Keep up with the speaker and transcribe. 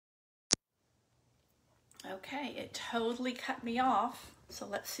Okay, it totally cut me off. So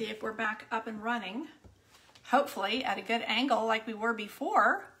let's see if we're back up and running. Hopefully at a good angle like we were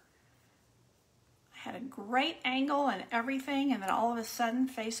before. I had a great angle and everything, and then all of a sudden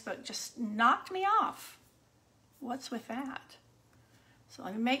Facebook just knocked me off. What's with that? So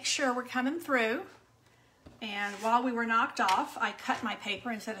let me make sure we're coming through. And while we were knocked off, I cut my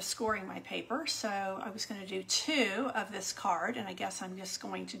paper instead of scoring my paper. So I was going to do 2 of this card, and I guess I'm just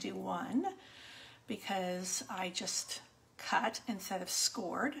going to do 1 because I just cut instead of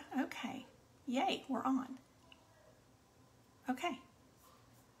scored. Okay, yay, we're on. Okay.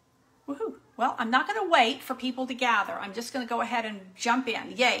 Woohoo. Well, I'm not going to wait for people to gather. I'm just going to go ahead and jump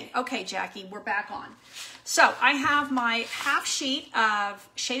in. Yay. Okay, Jackie, we're back on. So I have my half sheet of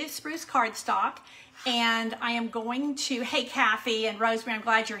Shaded Spruce cardstock, and I am going to, hey, Kathy and Rosemary, I'm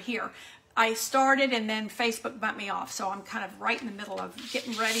glad you're here. I started and then Facebook bumped me off, so I'm kind of right in the middle of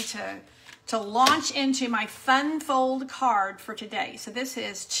getting ready to launch into my fun fold card for today. So this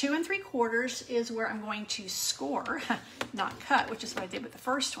is 2 3/4 is where I'm going to score, not cut, which is what I did with the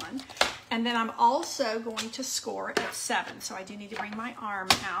first one. And then I'm also going to score at 7. So I do need to bring my arm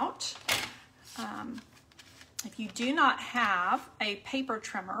out. If you do not have a paper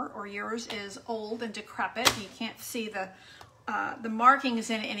trimmer or yours is old and decrepit, you can't see the markings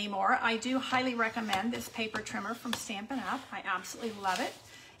in it anymore, I do highly recommend this paper trimmer from Stampin' Up. I absolutely love it.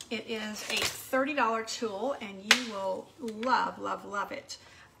 It is a $30 tool, and you will love, love, love it.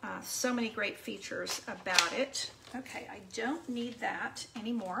 So many great features about it. Okay, I don't need that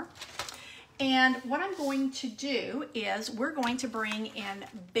anymore. And what I'm going to do is we're going to bring in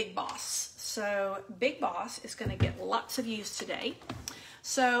Big Boss. So Big Boss is going to get lots of use today.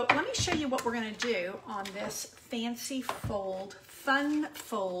 So let me show you what we're going to do on this fancy fold, fun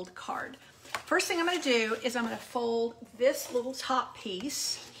fold card. First thing I'm going to do is I'm going to fold this little top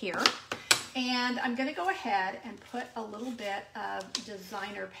piece here, and I'm going to go ahead and put a little bit of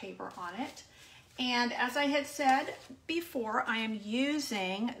designer paper on it. And as I had said before, I am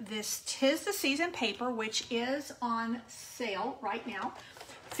using this 'Tis the Season paper, which is on sale right now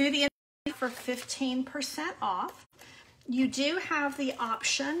through the end for 15% off. You do have the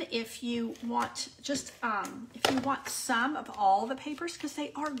option if you want just if you want some of all the papers, because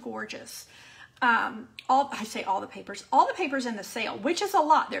they are gorgeous. I say all the papers in the sale, which is a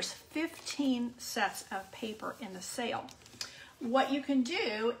lot. There's 15 sets of paper in the sale. What you can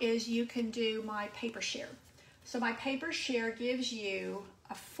do is you can do my paper share. So my paper share gives you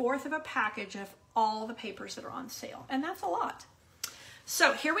 1/4 of a package of all the papers that are on sale, and that's a lot.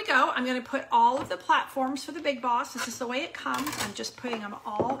 So here we go. I'm going to put all of the platforms for the Big Boss. This is the way it comes. I'm just putting them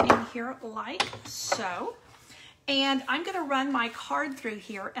all in here like so. And I'm going to run my card through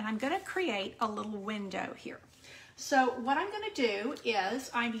here, and I'm going to create a little window here. So what I'm going to do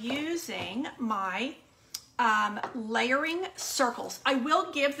is I'm using my layering circles. I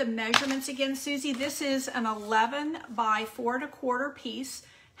will give the measurements again, Susie. This is an 11 by 4 1/4 piece,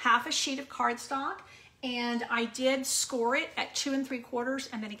 half a sheet of cardstock, and I did score it at 2 3/4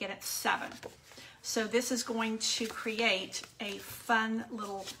 and then again at 7. So this is going to create a fun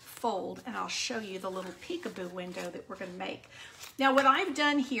little fold, and I'll show you the little peekaboo window that we're going to make. Now what I've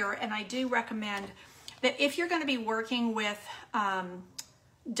done here, and I do recommend that if you're going to be working with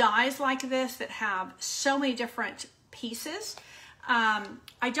dies like this that have so many different pieces,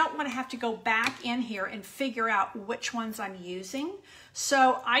 I don't want to have to go back in here and figure out which ones I'm using.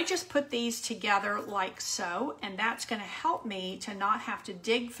 So I just put these together like so, and that's going to help me to not have to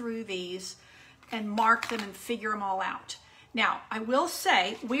dig through these and mark them and figure them all out. Now, I will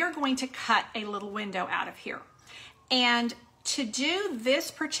say we are going to cut a little window out of here. And to do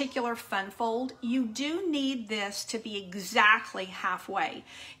this particular fun fold, you do need this to be exactly halfway.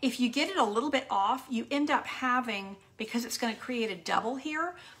 If you get it a little bit off, you end up having, because it's going to create a double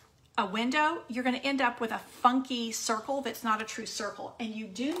here, a window, you're going to end up with a funky circle that's not a true circle. And you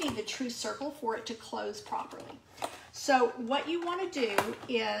do need the true circle for it to close properly. So what you want to do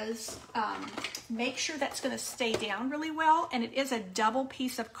is make sure that's going to stay down really well. And it is a double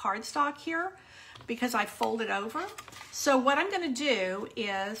piece of cardstock here because I folded over. So what I'm going to do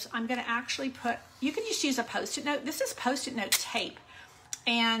is I'm going to actually put, you can just use a Post-it note. This is Post-it note tape.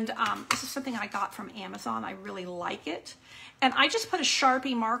 And this is something I got from Amazon. I really like it. And I just put a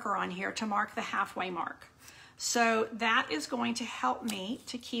Sharpie marker on here to mark the halfway mark. So that is going to help me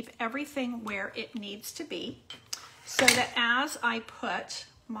to keep everything where it needs to be, so that as I put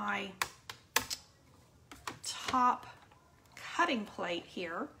my top cutting plate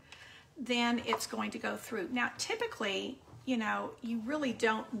here, then it's going to go through. Now, typically, you know, you really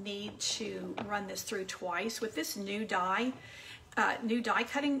don't need to run this through twice. With this new die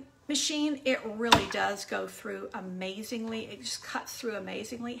cutting machine, it really does go through amazingly. It just cuts through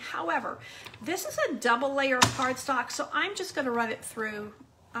amazingly. However, this is a double layer of cardstock, so I'm just going to run it through.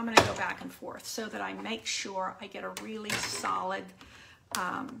 I'm going to go back and forth so that I make sure I get a really solid,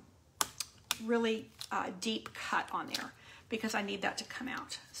 really deep cut on there, because I need that to come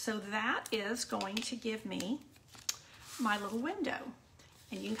out. So that is going to give me my little window.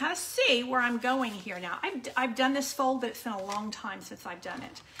 And you can kind of see where I'm going here now. I've done this fold, but it's been a long time since I've done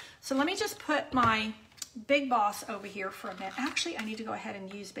it. So let me just put my Big Boss over here for a minute. Actually, I need to go ahead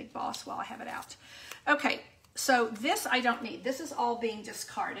and use Big Boss while I have it out. Okay, so this I don't need. This is all being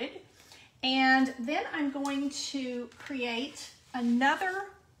discarded. And then I'm going to create another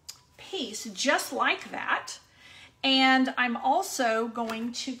piece just like that. And I'm also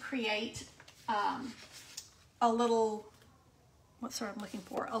going to create a little, what's what I'm looking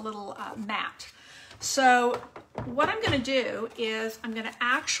for, a little mat. So what I'm going to do is I'm going to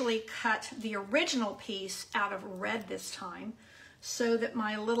actually cut the original piece out of red this time, so that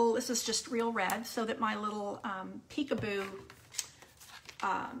my little, this is just real red, so that my little peekaboo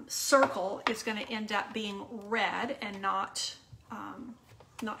circle is going to end up being red and not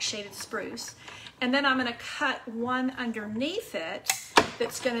shaded spruce. And then I'm going to cut one underneath it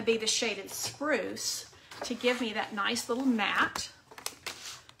that's going to be the shaded spruce to give me that nice little mat.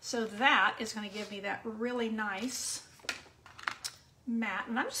 So that is going to give me that really nice mat.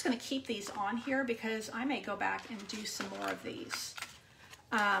 And I'm just going to keep these on here because I may go back and do some more of these.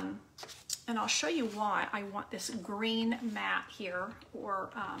 And I'll show you why I want this green mat here, or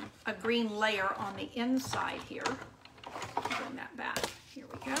a green layer on the inside here. Bring that back. Here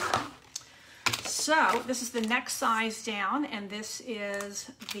we go. So this is the next size down, and this is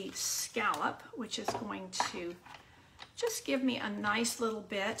the scallop, which is going to just give me a nice little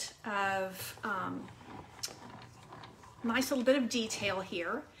bit of detail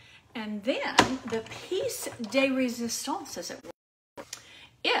here. And then the piece de resistance, as it were,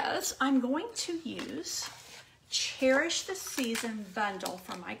 is I'm going to use Cherish the Season Bundle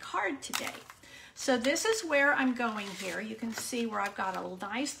for my card today. So this is where I'm going here. You can see where I've got a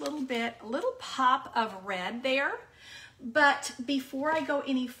nice little bit, a little pop of red there. But before I go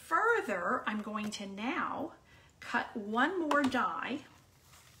any further, I'm going to now cut one more die,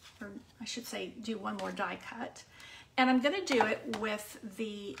 or I should say do one more die cut. And I'm going to do it with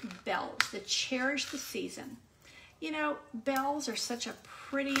the bells, the Cherish the Season. You know, bells are such a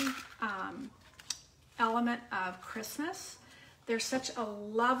pretty element of Christmas. They're such a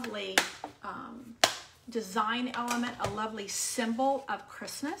lovely design element, a lovely symbol of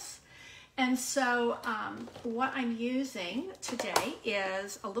Christmas. And so what I'm using today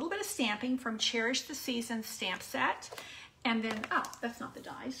is a little bit of stamping from Cherish the Season stamp set. And then, oh, that's not the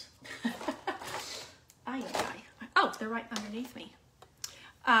dies. Oh, they're right underneath me.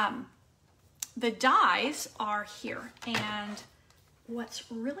 The dies are here. And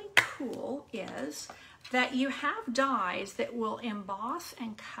what's really cool is that you have dies that will emboss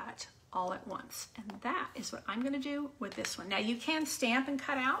and cut all at once. And that is what I'm going to do with this one. Now you can stamp and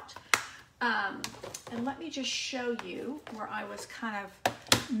cut out. And let me just show you where I was kind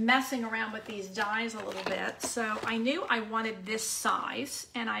of messing around with these dies a little bit. So I knew I wanted this size,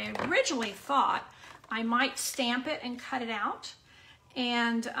 and I originally thought I might stamp it and cut it out.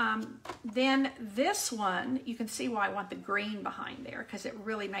 And then this one, you can see why I want the green behind there, because it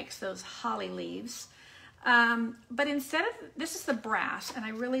really makes those holly leaves. But instead of, this is the brass, and I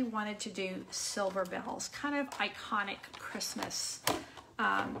really wanted to do silver bells, kind of iconic Christmas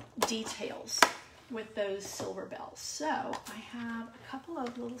details with those silver bells. So I have a couple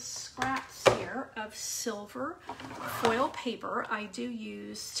of little scraps here of silver foil paper. I do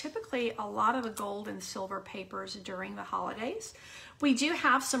use typically a lot of the gold and silver papers during the holidays. We do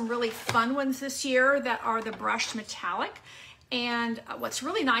have some really fun ones this year that are the brushed metallic. And what's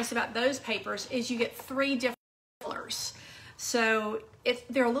really nice about those papers is you get 3 different colors. So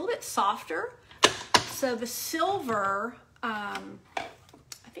they're a little bit softer. So the silver, I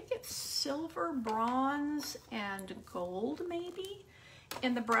think it's silver, bronze, and gold maybe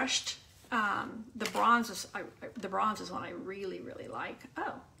in the brushed. The bronze is one I really, really like.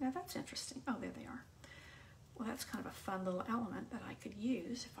 Oh, now that's interesting. Oh, there they are. Well, that's kind of a fun little element that I could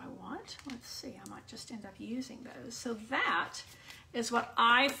use if I want. Let's see, I might just end up using those. So that is what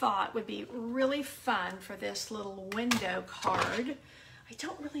I thought would be really fun for this little window card. I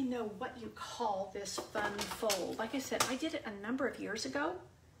don't really know what you call this fun fold. Like I said, I did it a number of years ago.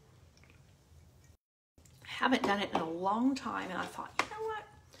 I haven't done it in a long time, and I thought, you know what?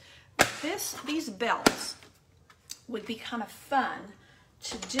 These bells would be kind of fun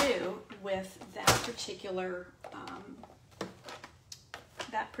to do with that particular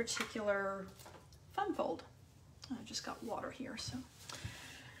that particular fun fold. I just got water here, so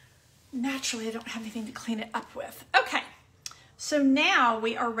naturally I don't have anything to clean it up with. Okay, so now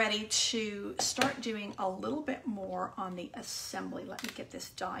we are ready to start doing a little bit more on the assembly. Let me get this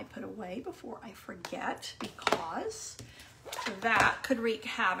die put away before I forget, because that could wreak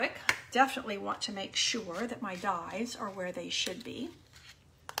havoc. Definitely want to make sure that my dies are where they should be.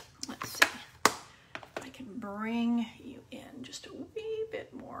 Let's see if I can bring you in just a wee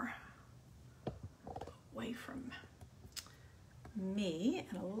bit more away from me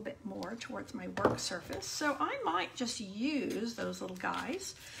and a little bit more towards my work surface. So I might just use those little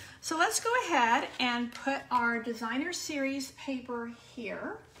guys. So let's go ahead and put our designer series paper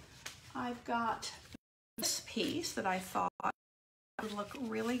here. I've got this piece that I thought would look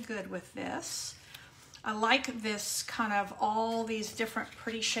really good with this. I like this kind of all these different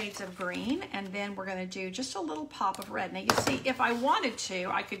pretty shades of green, and then we're going to do just a little pop of red. Now you see, if I wanted to,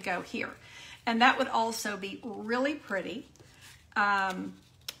 I could go here, and that would also be really pretty. I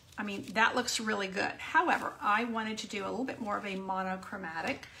mean, that looks really good. However, I wanted to do a little bit more of a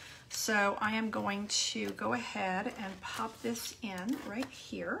monochromatic, so I am going to go ahead and pop this in right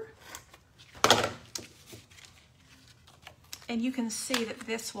here. And you can see that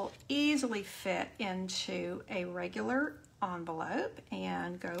this will easily fit into a regular envelope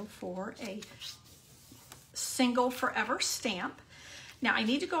and go for a single forever stamp. Now I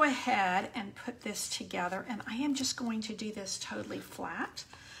need to go ahead and put this together, and I am just going to do this totally flat.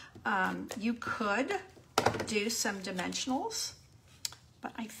 You could do some dimensionals,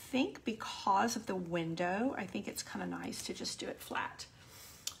 but I think because of the window, I think it's kind of nice to just do it flat.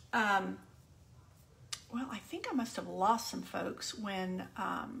 Well, I think I must have lost some folks when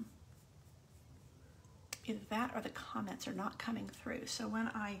either that or the comments are not coming through. So when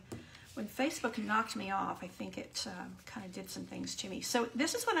Facebook knocked me off, I think it kind of did some things to me. So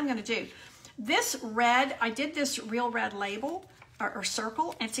this is what I'm going to do. This red, I did this real red label or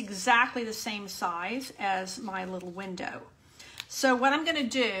circle, and it's exactly the same size as my little window. So what I'm going to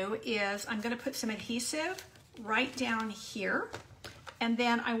do is I'm going to put some adhesive right down here. And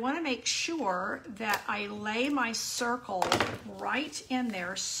then I want to make sure that I lay my circle right in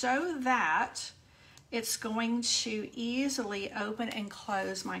there so that it's going to easily open and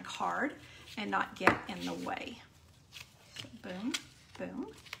close my card and not get in the way. So boom, boom.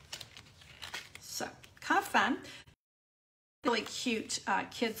 So kind of fun. Really cute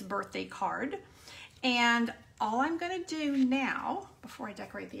kid's birthday card. And all I'm going to do now, before I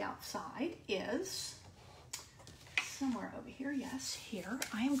decorate the outside, is somewhere over here, yes, here,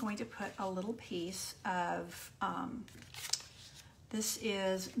 I am going to put a little piece of, this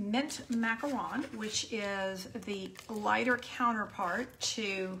is mint macaron, which is the lighter counterpart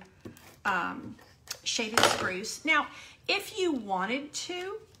to shaded spruce. Now, if you wanted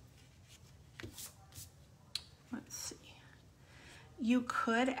to, let's see, you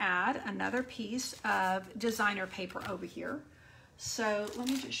could add another piece of designer paper over here. So let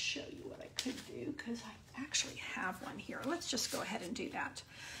me just show you what I could do, because I actually have one here. Let's just go ahead and do that.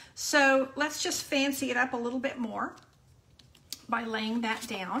 So let's just fancy it up a little bit more by laying that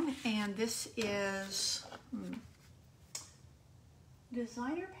down. And this is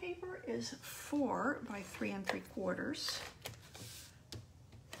designer paper is 4 by 3 3/4.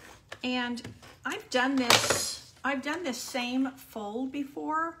 And I've done this same fold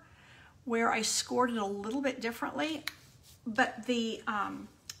before where I scored it a little bit differently, but the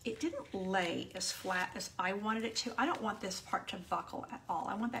it didn't lay as flat as I wanted it to. I don't want this part to buckle at all.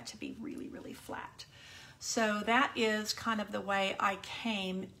 I want that to be really, really flat. So that is kind of the way I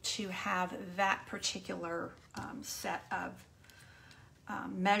came to have that particular set of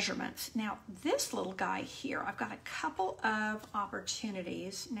measurements. Now, this little guy here, I've got a couple of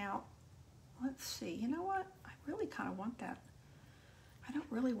opportunities. Now, let's see. You know what? I really kind of want that. I don't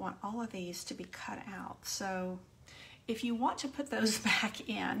really want all of these to be cut out. So if you want to put those back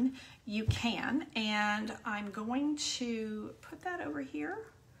in, you can. And I'm going to put that over here.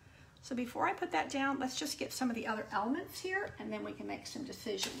 So before I put that down, let's just get some of the other elements here, and then we can make some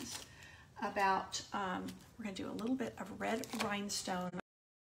decisions about, we're going to do a little bit of red rhinestone.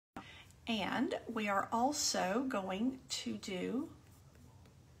 And we are also going to do,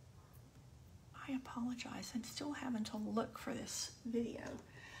 I apologize, I'm still having to look for this video.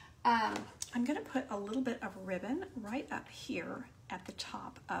 I'm going to put a little bit of ribbon right up here at the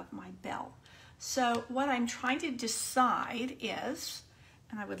top of my bell. So what I'm trying to decide is,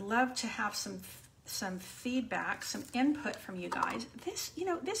 and I would love to have some feedback, some input from you guys. This, you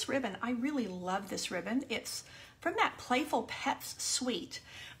know, this ribbon, I really love this ribbon. It's from that Playful Pets suite.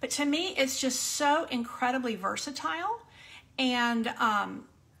 But to me, it's just so incredibly versatile. And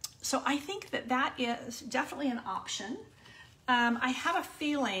so I think that that is definitely an option. I have a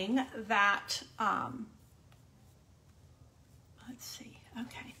feeling that, let's see,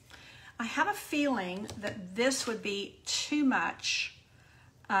 okay. I have a feeling that this would be too much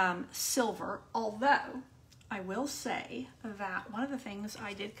silver, although I will say that one of the things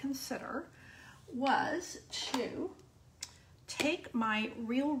I did consider was to take my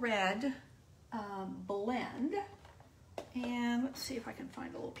Real Red blend, and let's see if I can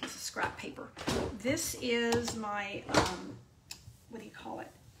find a little piece of scrap paper. This is my, what do you call it?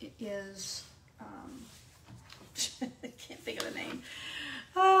 It is, I can't think of the name.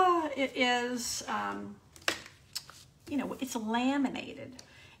 It is, you know, it's laminated.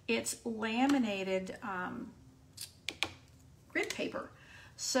 It's laminated grid paper.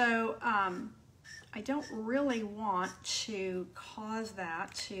 So I don't really want to cause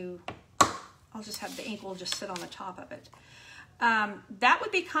that to, I'll just have the ink will just sit on the top of it. That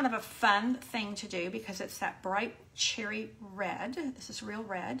would be kind of a fun thing to do because it's that bright cherry red. This is Real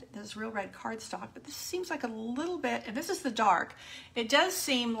Red. This is Real Red cardstock, but this seems like a little bit, and this is the dark. It does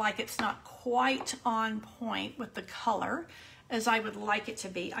seem like it's not quite on point with the color as I would like it to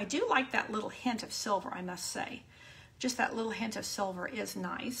be. I do like that little hint of silver, I must say. Just that little hint of silver is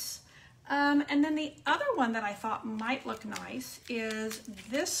nice. And then the other one that I thought might look nice is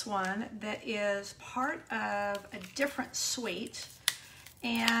this one that is part of a different suite,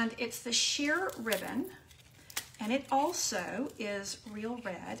 and it's the sheer ribbon, and it also is Real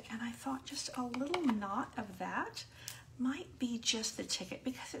Red, and I thought just a little knot of that might be just the ticket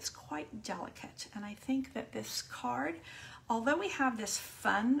because it's quite delicate. And I think that this card, although we have this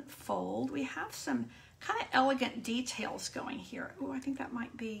fun fold, we have some kind of elegant details going here. Oh, I think that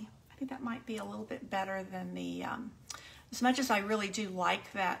might be a little bit better than the, as much as I really do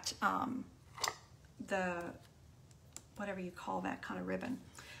like that, the, whatever you call that kind of ribbon.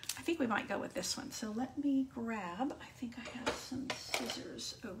 I think we might go with this one. So let me grab, I think I have some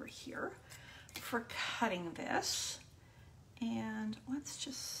scissors over here for cutting this. And let's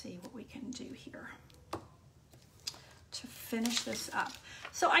just see what we can do here to finish this up.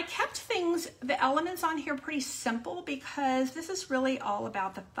 So I kept things, the elements on here pretty simple because this is really all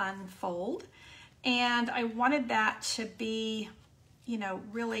about the fun fold. And I wanted that to be, you know,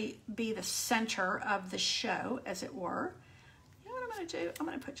 really be the center of the show, as it were. You know what I'm gonna do? I'm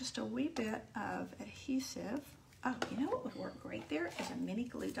gonna put just a wee bit of adhesive. Oh, you know what would work great there is a mini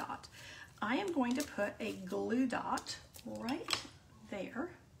glue dot. I am going to put a glue dot right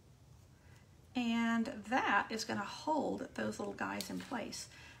there. And that is going to hold those little guys in place.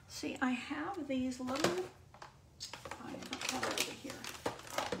 See, I have these little, I put that over here.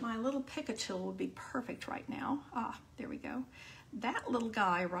 My little pick tool would be perfect right now. Ah, there we go. That little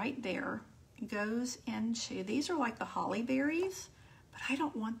guy right there goes into, these are like the holly berries, but I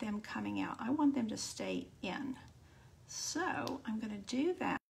don't want them coming out. I want them to stay in. So I'm going to do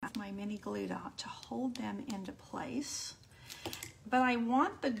that with my mini glue dot to hold them into place. But I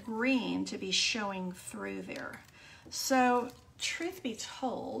want the green to be showing through there. So truth be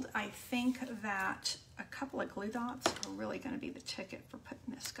told, I think that a couple of glue dots are really going to be the ticket for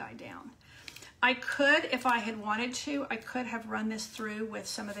putting this guy down. I could, if I had wanted to, I could have run this through with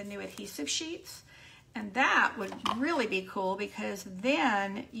some of the new adhesive sheets, and that would really be cool because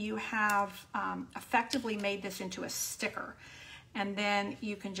then you have effectively made this into a sticker, and then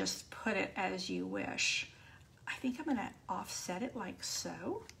you can just put it as you wish. I think I'm gonna offset it like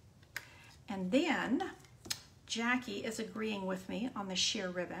so. And then Jackie is agreeing with me on the sheer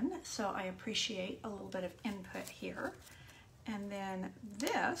ribbon, so I appreciate a little bit of input here. And then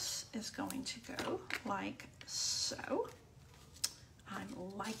this is going to go like so. I'm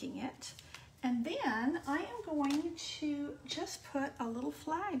liking it. And then I am going to just put a little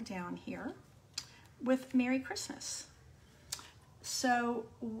flag down here with Merry Christmas. So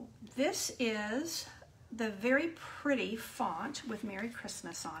this is the very pretty font with Merry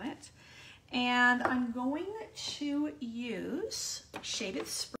Christmas on it. And I'm going to use Shaded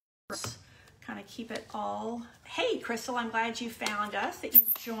Spruce, kind of keep it all. Hey, Crystal, I'm glad you found us, that you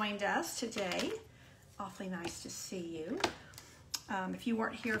joined us today. Awfully nice to see you. If you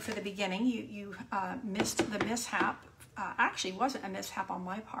weren't here for the beginning, you missed the mishap. Actually, wasn't a mishap on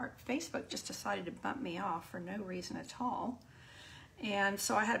my part. Facebook just decided to bump me off for no reason at all. And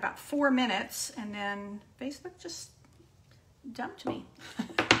so I had about 4 minutes, and then Facebook just dumped me.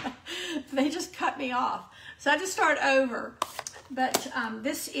 They just cut me off. So I had to start over. But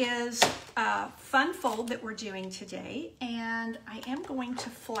this is a fun fold that we're doing today, and I am going to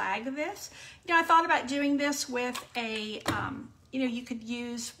flag this. You know, I thought about doing this with a you know, you could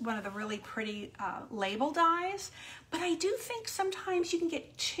use one of the really pretty label dies, but I do think sometimes you can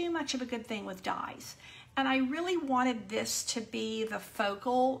get too much of a good thing with dies. And I really wanted this to be the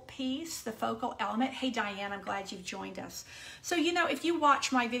focal piece, the focal element. Hey, Diane, I'm glad you've joined us. So, you know, if you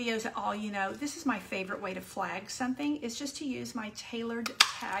watch my videos at all, you know, this is my favorite way to flag something, is just to use my tailored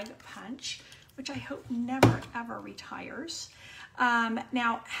tag punch, which I hope never, ever retires.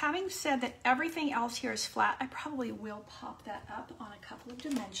 Now, having said that everything else here is flat, I probably will pop that up on a couple of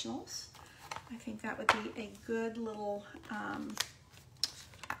dimensionals. I think that would be a good little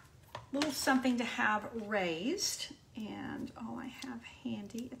something to have raised. And all I have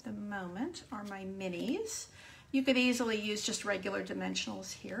handy at the moment are my minis. You could easily use just regular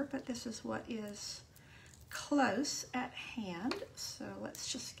dimensionals here, but this is what is close at hand. So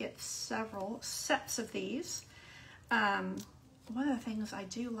let's just get several sets of these. One of the things I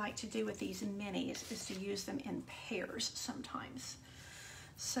do like to do with these minis is to use them in pairs sometimes.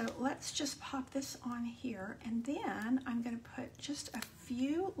 So let's just pop this on here, and then I'm going to put just a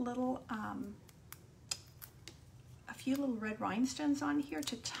few little red rhinestones on here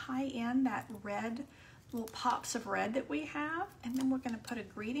to tie in that red, little pops of red that we have, and then we're going to put a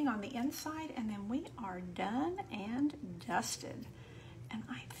greeting on the inside, and then we are done and dusted. And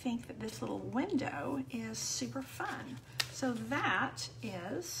I think that this little window is super fun. So that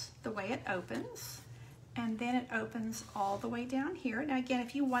is the way it opens. And then it opens all the way down here. Now again,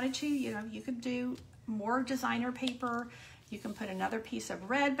 if you wanted to, you know, you could do more designer paper. You can put another piece of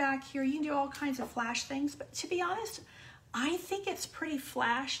red back here. You can do all kinds of flash things. But to be honest, I think it's pretty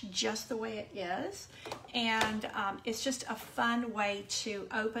flash just the way it is. And it's just a fun way to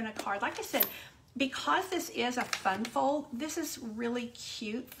open a card. Like I said, because this is a fun fold, this is really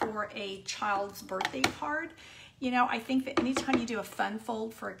cute for a child's birthday card. You know, I think that anytime you do a fun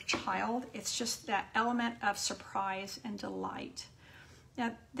fold for a child, it's just that element of surprise and delight.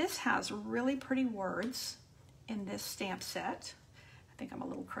 Now, this has really pretty words in this stamp set. I think I'm a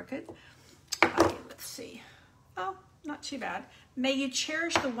little crooked. Okay, let's see. Oh, not too bad. May you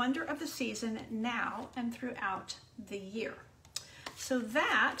cherish the wonder of the season now and throughout the year. So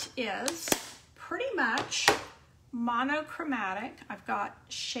that is pretty much monochromatic. I've got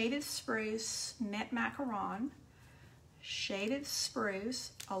shaded spruce, mint macaron, shaded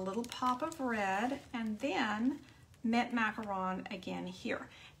spruce, a little pop of red, and then mint macaron again here.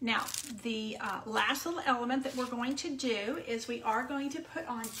 Now, the last little element that we're going to do is we are going to put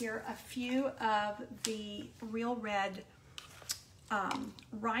on here a few of the real red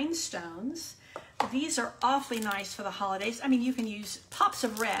rhinestones. These are awfully nice for the holidays. I mean, you can use pops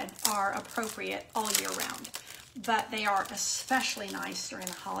of red are appropriate all year round, but they are especially nice during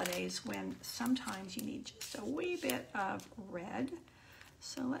the holidays when sometimes you need just a wee bit of red.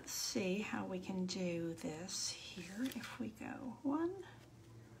 So let's see how we can do this here. If we go 1,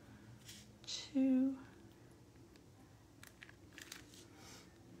 2,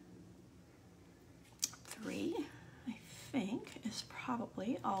 3, I think is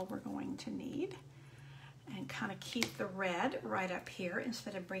probably all we're going to need. And kind of keep the red right up here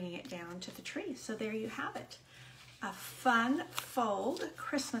instead of bringing it down to the tree. So there you have it. A fun fold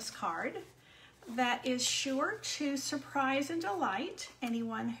Christmas card that is sure to surprise and delight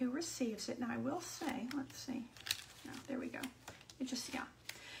anyone who receives it. Now I will say, let's see. No, there we go. It just, yeah.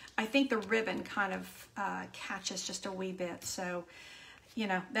 I think the ribbon kind of catches just a wee bit. So, you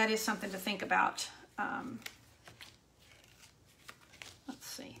know, that is something to think about. Let's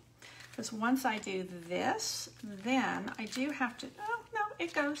see. Because once I do this, then I do have to, oh no,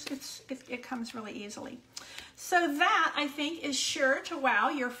 it goes, it comes really easily. So that, I think, is sure to wow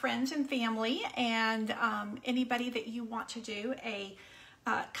your friends and family and anybody that you want to do a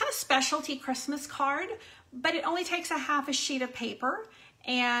kind of specialty Christmas card, but it only takes a half a sheet of paper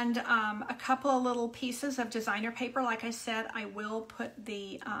and a couple of little pieces of designer paper. Like I said, I will put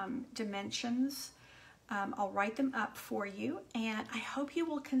the dimensions. I'll write them up for you, and I hope you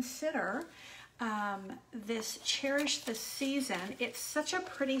will consider this Cherish the Season. It's such a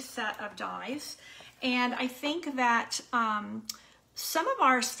pretty set of dies, and I think that some of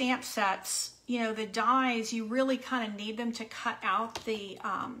our stamp sets, you know, the dies, you really kind of need them to cut out the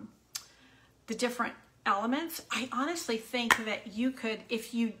different elements. I honestly think that you could,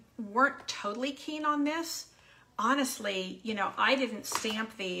 if you weren't totally keen on this, honestly, you know, I didn't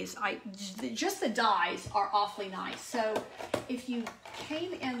stamp these. Just the dies are awfully nice. So if you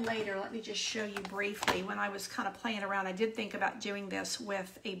came in later, let me just show you briefly. When I was kind of playing around, I did think about doing this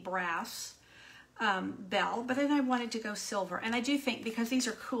with a brass bell, but then I wanted to go silver. And I do think because these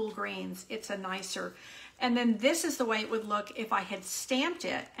are cool greens, it's a nicer. And then this is the way it would look if I had stamped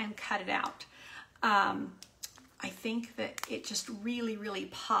it and cut it out. I think that it just really, really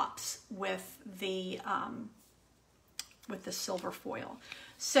pops with the silver foil.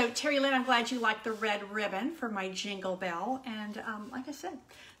 So Terry Lynn, I'm glad you like the red ribbon for my Jingle Bell. And like I said,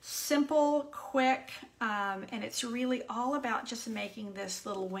 simple, quick, and it's really all about just making this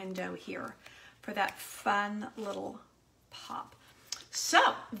little window here for that fun little pop. So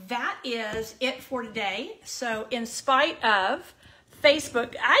that is it for today. So in spite of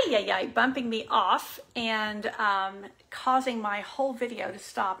Facebook bumping me off and causing my whole video to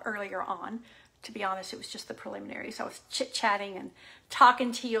stop earlier on, to be honest, it was just the preliminaries. I was chit-chatting and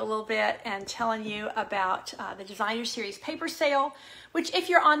talking to you a little bit and telling you about the Designer Series paper sale, which if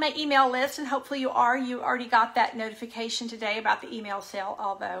you're on my email list, and hopefully you are, you already got that notification today about the email sale,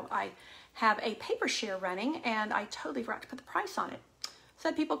 although I have a paper share running and I totally forgot to put the price on it. So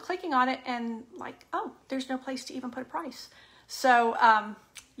I had people clicking on it and like, oh, there's no place to even put a price. So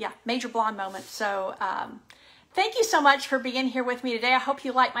yeah, major blonde moment. So thank you so much for being here with me today. I hope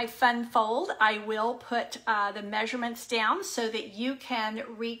you like my fun fold. I will put the measurements down so that you can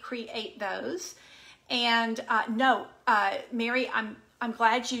recreate those. And no, Mary, I'm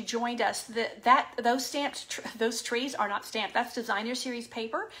glad you joined us. Those trees are not stamped. That's Designer Series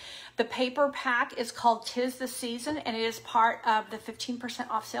paper. The paper pack is called 'Tis the Season, and it is part of the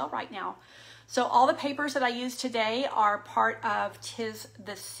 15% off sale right now. So all the papers that I use today are part of 'Tis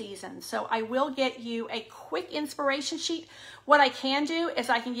the Season. So I will get you a quick inspiration sheet. What I can do is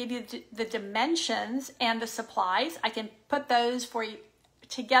I can give you the dimensions and the supplies. I can put those for you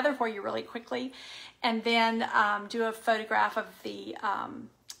together for you really quickly, and then do a photograph of the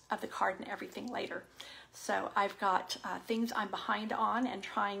card and everything later. So I've got things I'm behind on and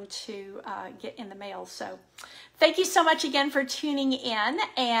trying to get in the mail. So thank you so much again for tuning in,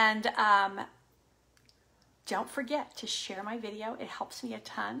 and don't forget to share my video. It helps me a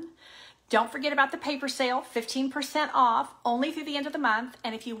ton. Don't forget about the paper sale, 15% off, only through the end of the month.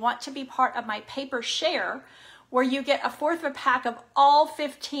 And if you want to be part of my paper share, where you get a fourth of a pack of all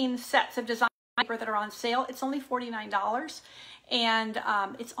 15 sets of design paper that are on sale, it's only $49. And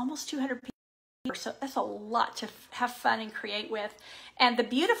it's almost 200 paper, so that's a lot to have fun and create with. And the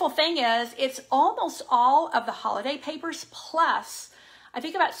beautiful thing is, it's almost all of the holiday papers, plus I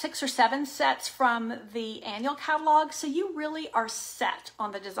think about 6 or 7 sets from the annual catalog. So you really are set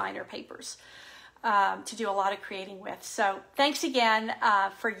on the designer papers to do a lot of creating with. So thanks again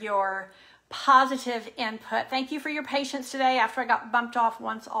for your positive input. Thank you for your patience today after I got bumped off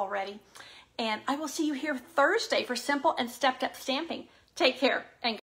once already. And I will see you here Thursday for simple and stepped up stamping. Take care and